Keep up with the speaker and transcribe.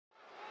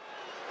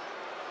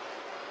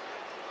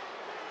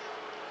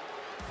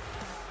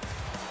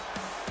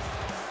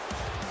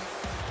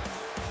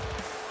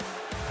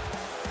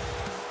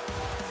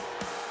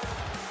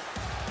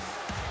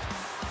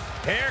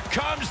Here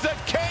comes the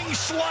King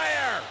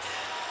Slayer.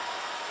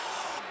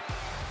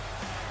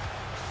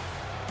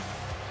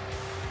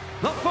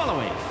 The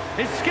following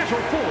is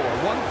scheduled for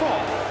one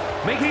fall,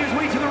 making his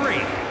way to the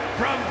ring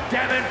from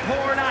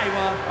Davenport,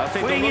 Iowa. I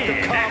think the look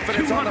of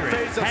confidence on the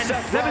face of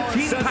Seth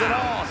Rollins says it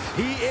all.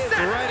 He is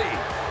ready.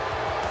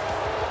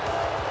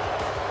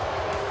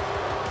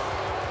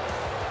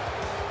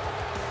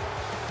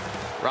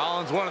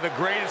 Rollins, one of the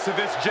greatest of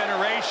this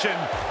generation.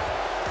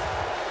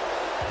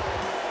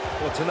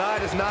 Well,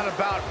 tonight is not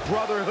about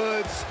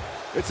brotherhoods.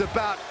 It's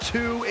about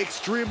two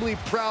extremely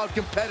proud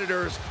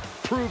competitors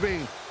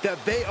proving that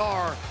they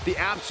are the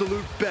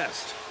absolute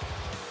best.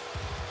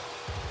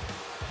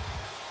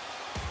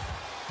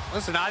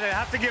 Listen, I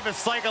have to give a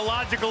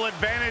psychological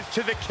advantage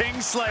to the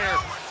Kingslayer.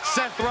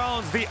 Seth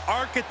Rollins, the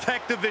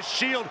architect of the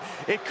Shield.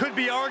 It could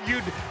be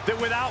argued that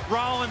without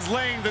Rollins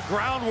laying the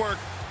groundwork,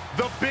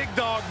 the big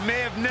dog may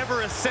have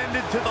never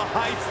ascended to the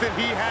heights that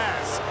he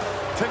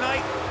has.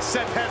 Tonight,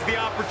 Seth has the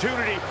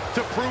opportunity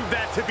to prove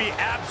that to be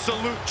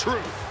absolute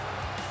truth.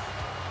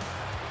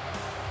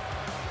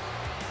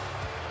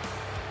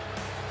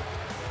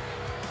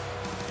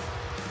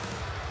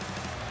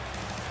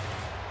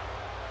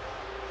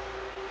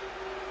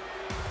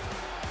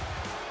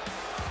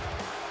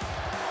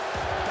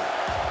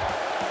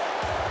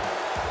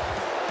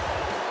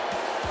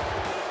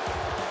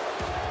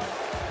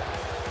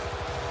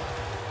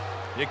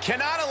 You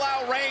cannot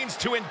allow Reigns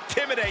to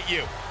intimidate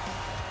you.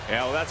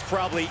 Yeah, well, that's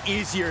probably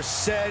easier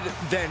said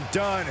than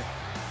done.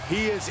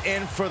 He is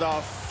in for the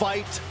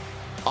fight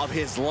of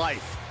his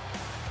life.